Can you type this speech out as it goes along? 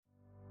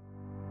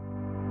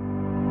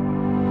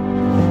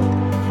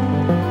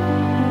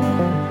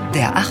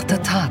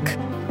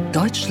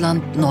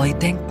Deutschland neu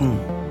denken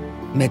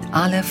mit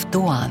Aleph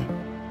Doan.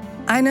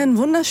 Einen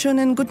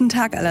wunderschönen guten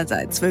Tag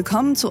allerseits.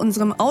 Willkommen zu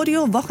unserem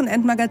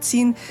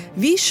Audio-Wochenendmagazin.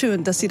 Wie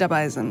schön, dass Sie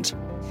dabei sind.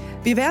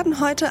 Wir werden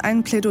heute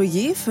ein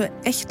Plädoyer für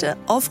echte,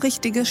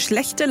 aufrichtige,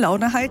 schlechte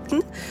Laune halten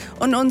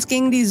und uns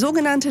gegen die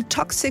sogenannte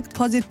Toxic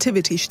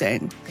Positivity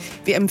stellen.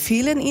 Wir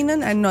empfehlen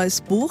Ihnen ein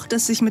neues Buch,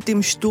 das sich mit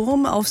dem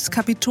Sturm aufs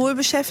Kapitol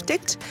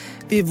beschäftigt.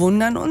 Wir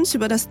wundern uns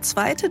über das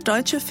zweite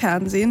deutsche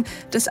Fernsehen,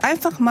 das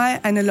einfach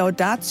mal eine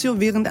Laudatio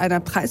während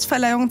einer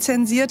Preisverleihung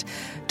zensiert.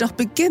 Doch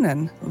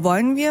beginnen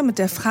wollen wir mit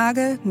der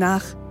Frage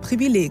nach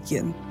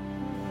Privilegien.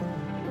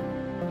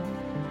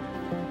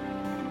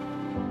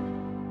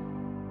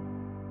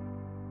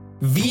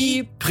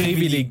 Wie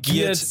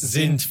privilegiert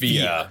sind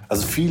wir?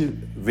 Also viel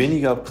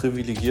weniger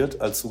privilegiert,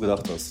 als du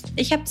gedacht hast.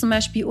 Ich habe zum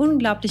Beispiel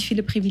unglaublich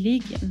viele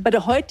Privilegien. Bei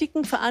der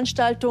heutigen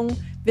Veranstaltung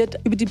wird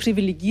über die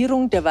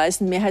Privilegierung der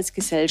weißen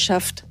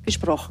Mehrheitsgesellschaft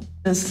gesprochen.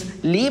 Das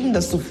Leben,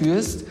 das du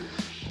führst,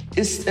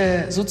 ist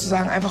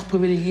sozusagen einfach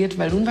privilegiert,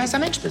 weil du ein weißer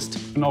Mensch bist.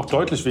 Ich bin auch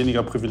deutlich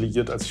weniger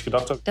privilegiert, als ich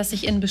gedacht habe. Dass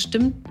ich in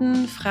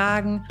bestimmten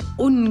Fragen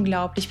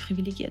unglaublich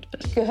privilegiert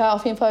bin. Ich gehöre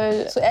auf jeden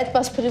Fall zu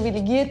etwas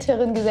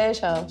privilegierteren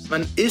Gesellschaft.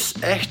 Man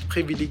ist echt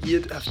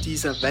privilegiert, auf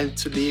dieser Welt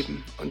zu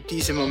leben und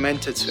diese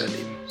Momente zu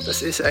erleben.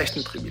 Das ist echt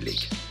ein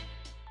Privileg.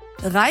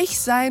 Reich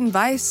sein,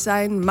 weiß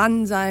sein,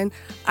 Mann sein,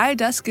 all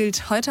das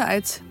gilt heute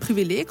als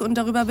Privileg und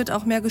darüber wird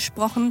auch mehr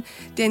gesprochen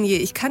denn je.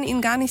 Ich kann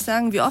Ihnen gar nicht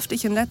sagen, wie oft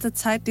ich in letzter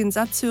Zeit den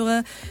Satz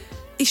höre,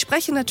 ich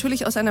spreche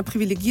natürlich aus einer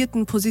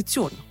privilegierten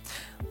Position.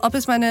 Ob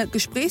es meine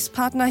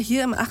Gesprächspartner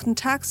hier im 8.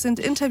 Tag sind,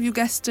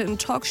 Interviewgäste in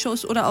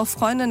Talkshows oder auch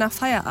Freunde nach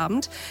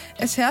Feierabend,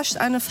 es herrscht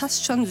eine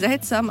fast schon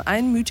seltsam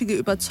einmütige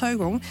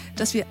Überzeugung,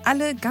 dass wir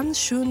alle ganz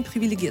schön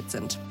privilegiert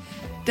sind.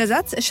 Der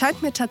Satz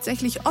erscheint mir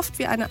tatsächlich oft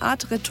wie eine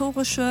Art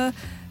rhetorische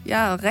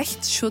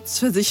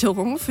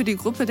Rechtsschutzversicherung für die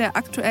Gruppe der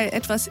aktuell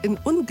etwas in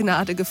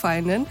Ungnade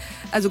gefallenen,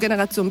 also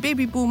Generation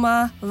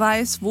Babyboomer,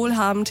 weiß,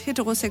 wohlhabend,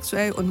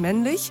 heterosexuell und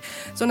männlich.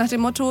 So nach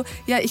dem Motto,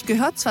 ja, ich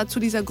gehöre zwar zu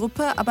dieser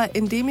Gruppe, aber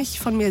indem ich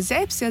von mir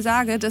selbst ja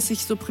sage, dass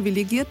ich so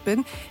privilegiert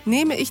bin,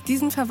 nehme ich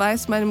diesen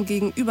Verweis meinem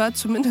Gegenüber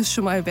zumindest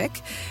schon mal weg.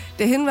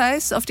 Der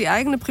Hinweis auf die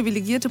eigene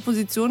privilegierte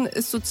Position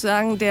ist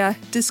sozusagen der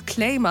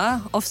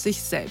Disclaimer auf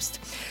sich selbst.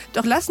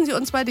 Doch lassen Sie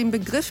uns bei dem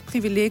Begriff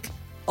Privileg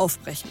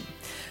aufbrechen.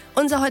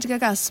 Unser heutiger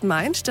Gast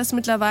meint, dass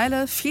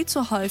mittlerweile viel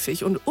zu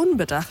häufig und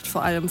unbedacht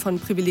vor allem von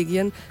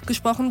Privilegien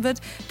gesprochen wird.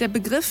 Der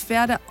Begriff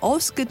werde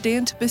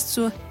ausgedehnt bis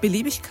zur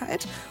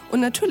Beliebigkeit und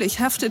natürlich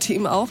haftete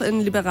ihm auch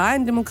in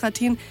liberalen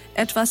Demokratien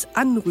etwas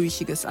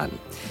Anrüchiges an.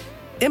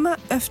 Immer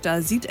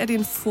öfter sieht er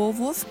den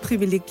Vorwurf,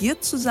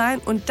 privilegiert zu sein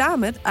und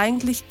damit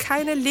eigentlich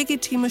keine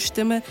legitime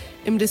Stimme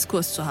im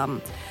Diskurs zu haben.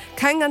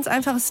 Kein ganz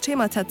einfaches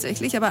Thema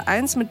tatsächlich, aber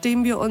eins, mit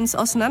dem wir uns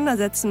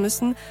auseinandersetzen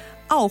müssen,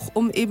 auch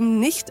um eben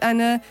nicht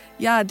eine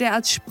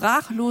derart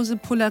sprachlose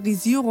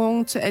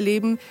Polarisierung zu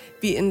erleben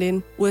wie in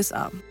den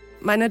USA.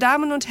 Meine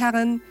Damen und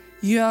Herren,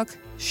 Jörg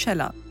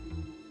Scheller.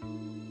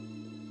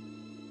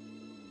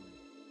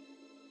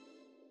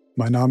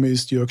 Mein Name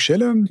ist Jörg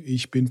Scheller,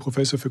 ich bin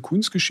Professor für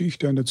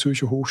Kunstgeschichte an der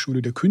Zürcher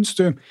Hochschule der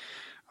Künste,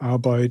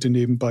 arbeite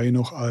nebenbei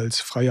noch als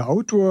freier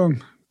Autor,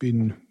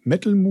 bin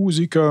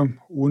Metal-Musiker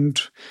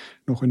und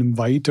noch in einem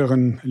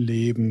weiteren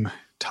Leben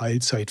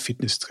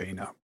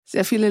Teilzeit-Fitnesstrainer.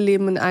 Sehr viele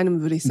Leben in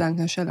einem, würde ich sagen,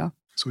 Herr Scheller.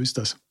 So ist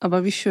das.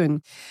 Aber wie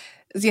schön.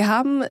 Sie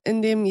haben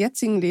in dem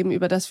jetzigen Leben,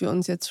 über das wir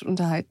uns jetzt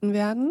unterhalten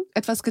werden,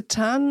 etwas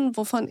getan,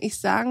 wovon ich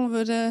sagen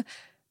würde,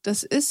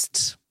 das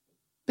ist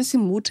ein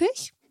bisschen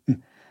mutig.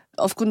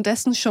 Aufgrund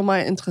dessen schon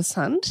mal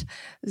interessant.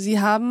 Sie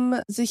haben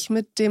sich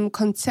mit dem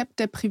Konzept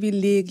der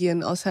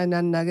Privilegien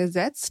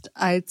auseinandergesetzt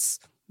als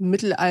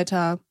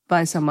Mittelalter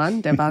weißer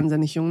Mann, der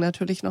wahnsinnig jung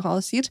natürlich noch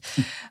aussieht,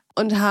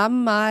 und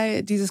haben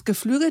mal dieses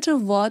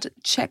geflügelte Wort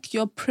Check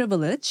Your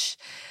Privilege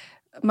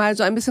mal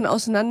so ein bisschen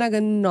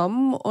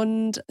auseinandergenommen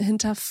und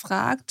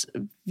hinterfragt,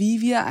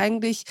 wie wir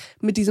eigentlich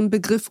mit diesem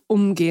Begriff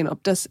umgehen.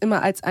 Ob das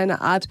immer als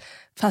eine Art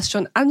fast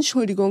schon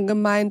Anschuldigung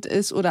gemeint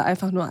ist oder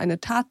einfach nur eine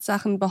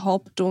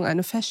Tatsachenbehauptung,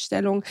 eine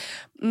Feststellung.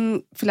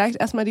 Vielleicht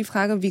erstmal die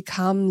Frage, wie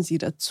kamen Sie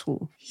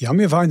dazu? Ja,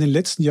 mir war in den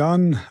letzten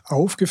Jahren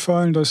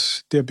aufgefallen,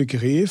 dass der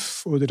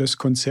Begriff oder das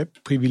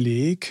Konzept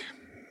Privileg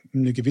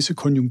eine gewisse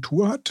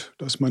Konjunktur hat,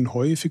 dass man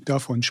häufig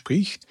davon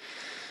spricht,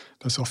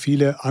 dass auch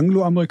viele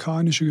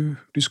angloamerikanische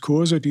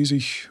Diskurse, die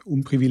sich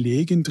um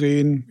Privilegien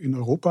drehen, in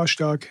Europa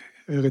stark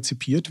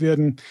rezipiert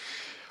werden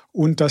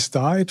und dass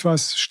da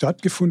etwas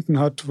stattgefunden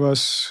hat,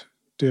 was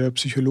der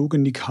Psychologe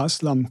Nick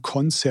Haslam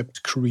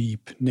Concept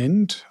Creep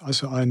nennt,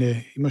 also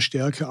eine immer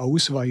stärkere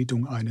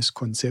Ausweitung eines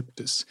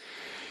Konzeptes.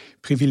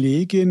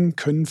 Privilegien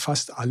können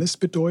fast alles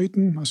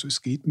bedeuten, also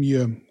es geht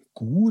mir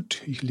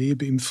gut, ich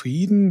lebe im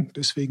Frieden,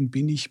 deswegen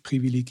bin ich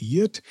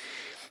privilegiert.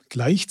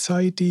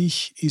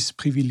 Gleichzeitig ist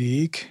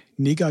Privileg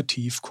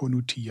negativ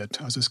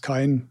konnotiert. Also es ist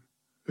kein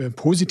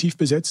positiv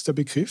besetzter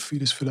Begriff, wie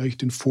das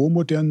vielleicht in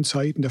vormodernen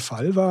Zeiten der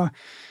Fall war.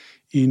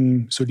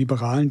 In so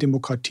liberalen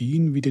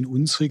Demokratien wie den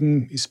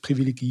unsrigen ist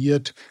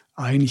privilegiert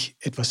eigentlich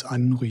etwas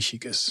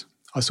Anrüchiges.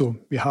 Also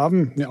wir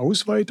haben eine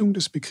Ausweitung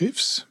des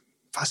Begriffs.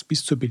 fast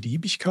bis zur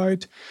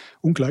Beliebigkeit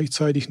und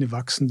gleichzeitig eine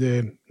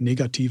wachsende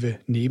negative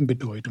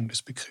Nebenbedeutung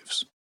des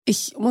Begriffs.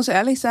 Ich muss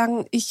ehrlich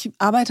sagen, ich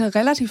arbeite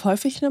relativ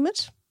häufig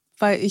damit,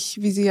 weil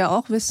ich, wie Sie ja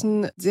auch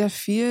wissen, sehr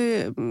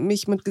viel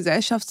mich mit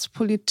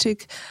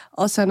Gesellschaftspolitik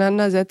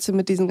auseinandersetze,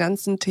 mit diesen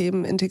ganzen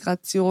Themen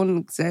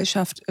Integration,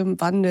 Gesellschaft im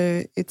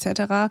Wandel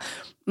etc.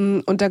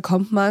 Und da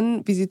kommt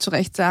man, wie Sie zu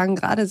Recht sagen,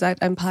 gerade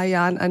seit ein paar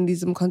Jahren an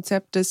diesem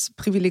Konzept des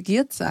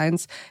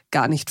Privilegiertseins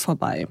gar nicht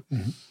vorbei.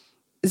 Mhm.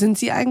 Sind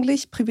Sie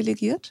eigentlich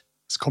privilegiert?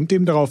 Es kommt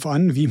eben darauf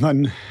an, wie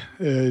man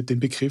den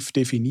Begriff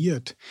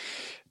definiert.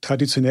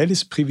 Traditionell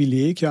ist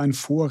Privileg ja ein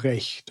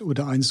Vorrecht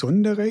oder ein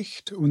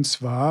Sonderrecht, und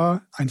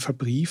zwar ein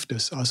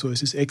verbrieftes, also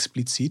es ist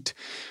explizit.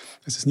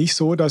 Es ist nicht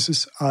so, dass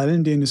es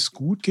allen, denen es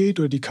gut geht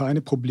oder die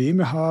keine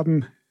Probleme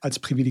haben, als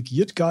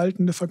privilegiert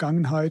galten in der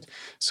Vergangenheit,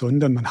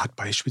 sondern man hat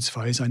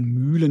beispielsweise ein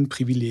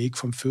Mühlenprivileg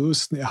vom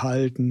Fürsten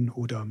erhalten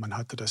oder man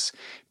hatte das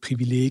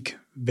Privileg,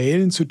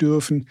 wählen zu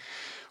dürfen.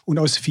 Und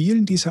aus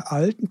vielen dieser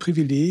alten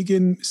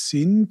Privilegien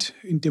sind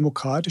in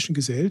demokratischen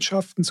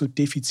Gesellschaften, so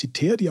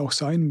defizitär die auch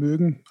sein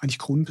mögen, eigentlich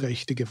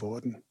Grundrechte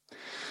geworden.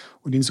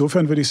 Und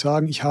insofern würde ich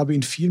sagen, ich habe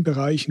in vielen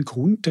Bereichen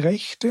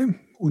Grundrechte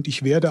und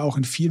ich werde auch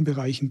in vielen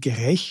Bereichen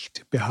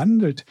gerecht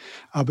behandelt.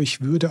 Aber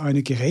ich würde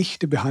eine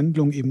gerechte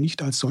Behandlung eben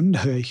nicht als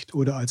Sonderrecht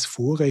oder als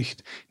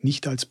Vorrecht,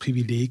 nicht als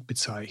Privileg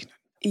bezeichnen.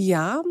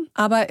 Ja,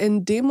 aber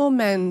in dem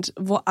Moment,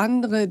 wo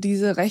andere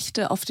diese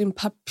Rechte auf dem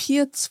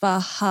Papier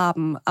zwar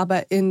haben,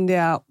 aber in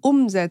der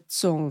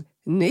Umsetzung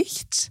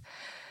nicht,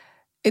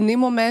 in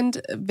dem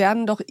Moment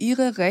werden doch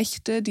ihre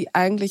Rechte, die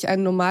eigentlich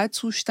ein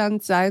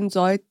Normalzustand sein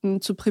sollten,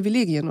 zu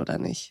Privilegien, oder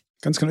nicht?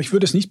 Ganz genau. Ich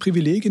würde es nicht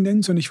Privilegien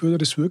nennen, sondern ich würde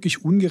das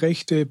wirklich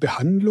ungerechte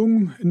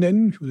Behandlung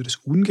nennen. Ich würde das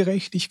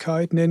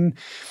Ungerechtigkeit nennen.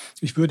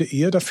 Ich würde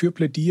eher dafür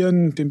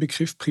plädieren, den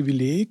Begriff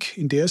Privileg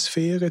in der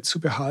Sphäre zu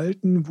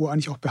behalten, wo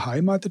eigentlich auch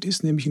beheimatet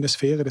ist, nämlich in der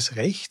Sphäre des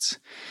Rechts.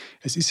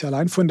 Es ist ja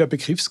allein von der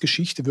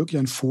Begriffsgeschichte wirklich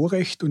ein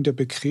Vorrecht und der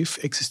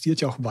Begriff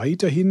existiert ja auch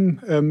weiterhin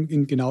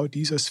in genau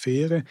dieser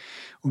Sphäre.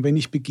 Und wenn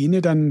ich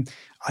beginne, dann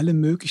alle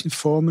möglichen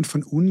Formen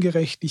von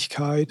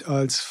Ungerechtigkeit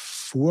als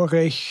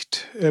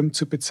Vorrecht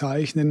zu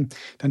bezeichnen,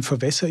 dann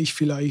verwässere ich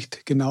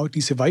vielleicht genau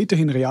diese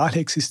weiterhin real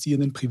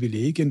existierenden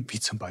Privilegien, wie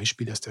zum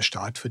Beispiel, dass der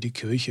Staat für die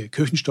Kirche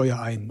Kirchensteuer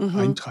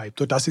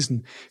eintreibt. Oder das ist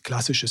ein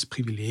klassisches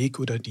Privileg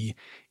oder die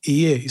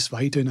Ehe ist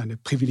weiterhin eine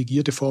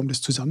privilegierte Form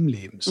des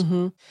Zusammenlebens.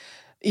 Mhm.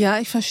 Ja,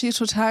 ich verstehe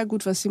total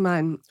gut, was Sie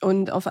meinen.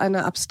 Und auf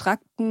einer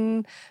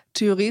abstrakten,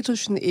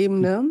 theoretischen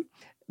Ebene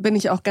bin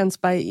ich auch ganz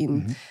bei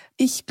Ihnen. Mhm.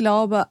 Ich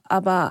glaube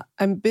aber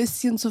ein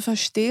bisschen zu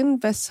verstehen,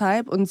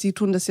 weshalb, und Sie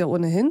tun das ja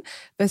ohnehin,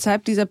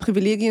 weshalb dieser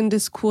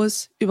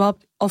Privilegiendiskurs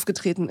überhaupt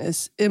aufgetreten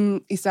ist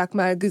im, ich sag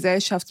mal,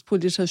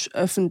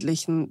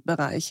 gesellschaftspolitisch-öffentlichen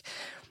Bereich.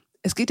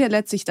 Es geht ja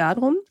letztlich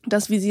darum,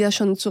 dass, wie Sie ja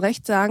schon zu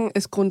Recht sagen,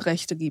 es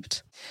Grundrechte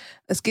gibt.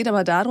 Es geht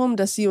aber darum,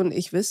 dass Sie und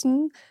ich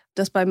wissen,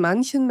 dass bei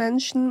manchen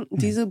Menschen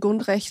diese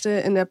Grundrechte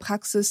in der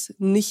Praxis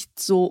nicht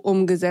so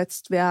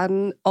umgesetzt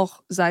werden,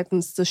 auch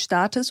seitens des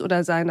Staates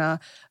oder seiner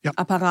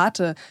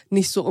Apparate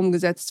nicht so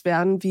umgesetzt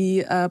werden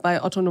wie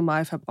bei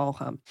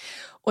Otto-Normalverbraucher.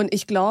 Und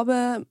ich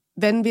glaube,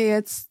 wenn wir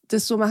jetzt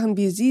das so machen,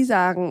 wie Sie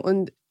sagen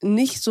und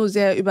nicht so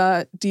sehr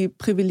über die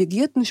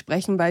Privilegierten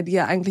sprechen, weil die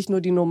ja eigentlich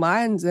nur die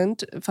Normalen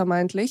sind,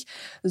 vermeintlich,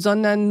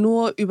 sondern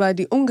nur über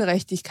die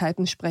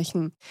Ungerechtigkeiten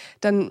sprechen,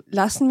 dann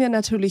lassen wir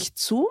natürlich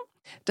zu,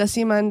 dass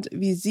jemand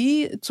wie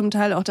Sie, zum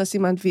Teil auch, dass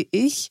jemand wie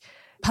ich,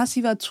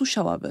 passiver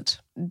Zuschauer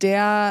wird,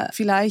 der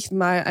vielleicht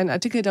mal einen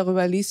Artikel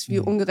darüber liest, wie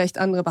ungerecht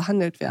andere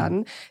behandelt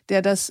werden,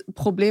 der das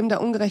Problem der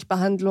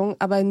Ungerechtbehandlung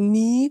aber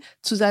nie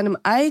zu seinem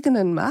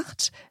eigenen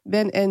macht,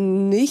 wenn er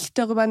nicht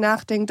darüber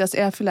nachdenkt, dass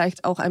er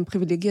vielleicht auch ein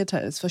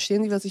Privilegierter ist.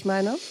 Verstehen Sie, was ich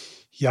meine?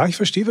 Ja, ich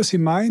verstehe, was Sie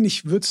meinen.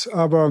 Ich würde es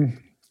aber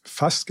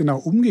fast genau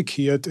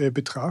umgekehrt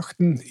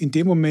betrachten. In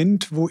dem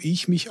Moment, wo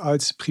ich mich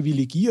als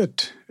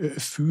privilegiert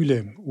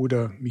fühle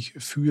oder mich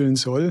fühlen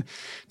soll,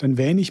 dann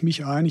wähne ich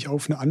mich eigentlich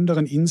auf einer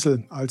anderen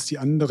Insel als die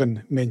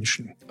anderen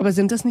Menschen. Aber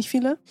sind das nicht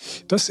viele?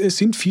 Das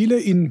sind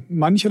viele in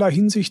mancherlei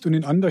Hinsicht und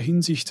in anderer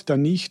Hinsicht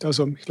dann nicht.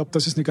 Also ich glaube,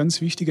 das ist eine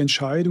ganz wichtige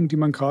Entscheidung, die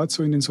man gerade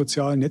so in den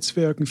sozialen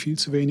Netzwerken viel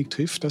zu wenig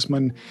trifft, dass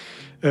man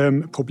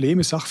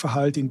Probleme,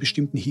 Sachverhalte in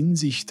bestimmten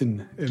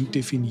Hinsichten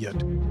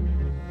definiert.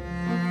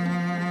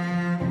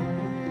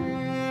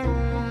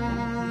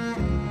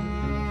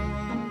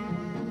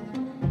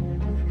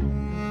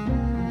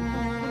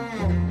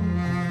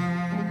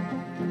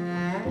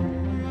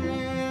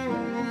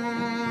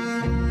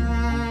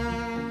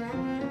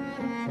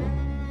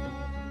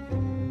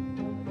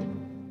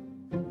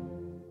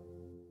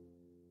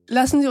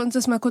 Lassen Sie uns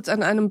das mal kurz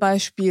an einem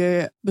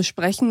Beispiel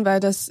besprechen,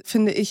 weil das,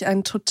 finde ich,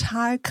 ein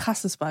total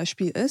krasses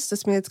Beispiel ist,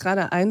 das mir jetzt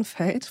gerade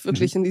einfällt,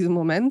 wirklich in diesem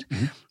Moment.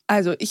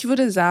 Also ich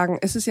würde sagen,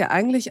 es ist ja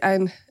eigentlich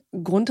ein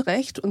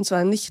Grundrecht, und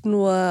zwar nicht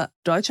nur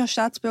deutscher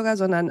Staatsbürger,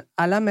 sondern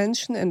aller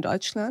Menschen in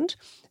Deutschland,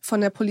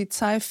 von der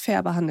Polizei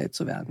fair behandelt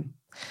zu werden.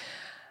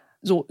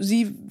 So,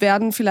 sie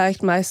werden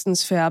vielleicht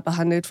meistens fair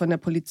behandelt von der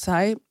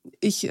Polizei.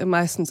 Ich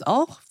meistens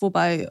auch,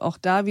 wobei auch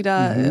da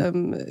wieder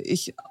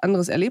ich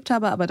anderes erlebt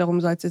habe, aber darum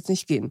soll es jetzt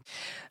nicht gehen.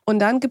 Und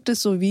dann gibt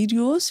es so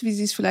Videos, wie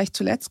Sie es vielleicht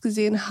zuletzt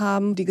gesehen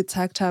haben, die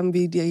gezeigt haben,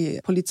 wie die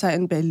Polizei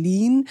in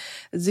Berlin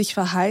sich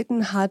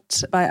verhalten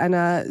hat bei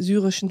einer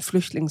syrischen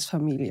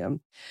Flüchtlingsfamilie.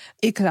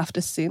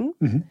 Ekelhafte Szenen.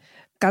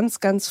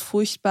 Ganz, ganz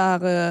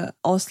furchtbare,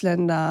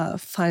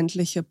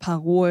 ausländerfeindliche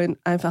Parolen,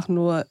 einfach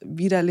nur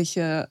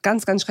widerliche,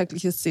 ganz, ganz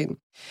schreckliche Szenen.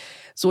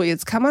 So,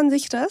 jetzt kann man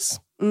sich das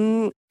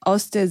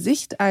aus der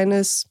Sicht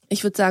eines,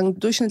 ich würde sagen,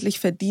 durchschnittlich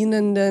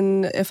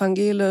verdienenden,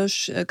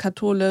 evangelisch,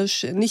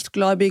 katholisch,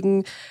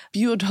 nichtgläubigen,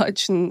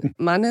 biodeutschen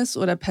Mannes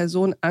oder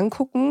Person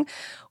angucken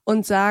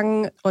und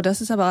sagen, oh, das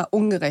ist aber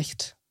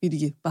ungerecht, wie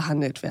die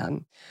behandelt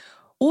werden.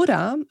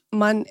 Oder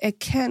man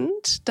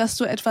erkennt, dass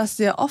so etwas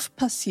sehr oft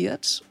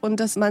passiert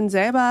und dass man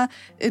selber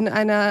in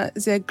einer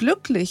sehr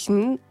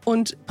glücklichen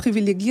und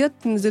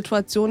privilegierten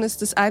Situation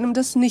ist, dass einem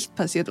das nicht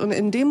passiert. Und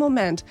in dem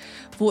Moment,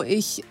 wo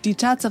ich die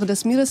Tatsache,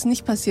 dass mir das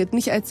nicht passiert,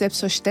 nicht als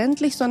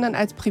selbstverständlich, sondern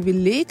als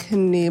Privileg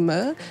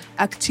hinnehme,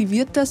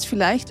 aktiviert das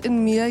vielleicht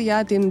in mir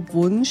ja den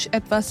Wunsch,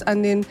 etwas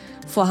an den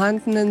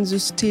vorhandenen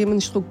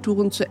Systemen,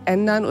 Strukturen zu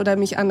ändern oder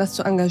mich anders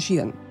zu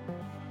engagieren.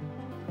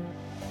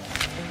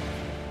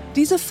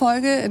 Diese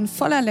Folge in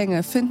voller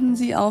Länge finden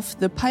Sie auf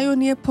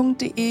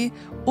thepioneer.de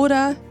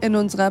oder in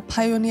unserer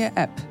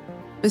Pioneer-App.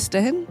 Bis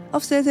dahin,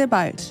 auf sehr, sehr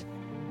bald.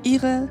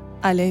 Ihre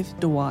Alef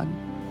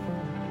Doan.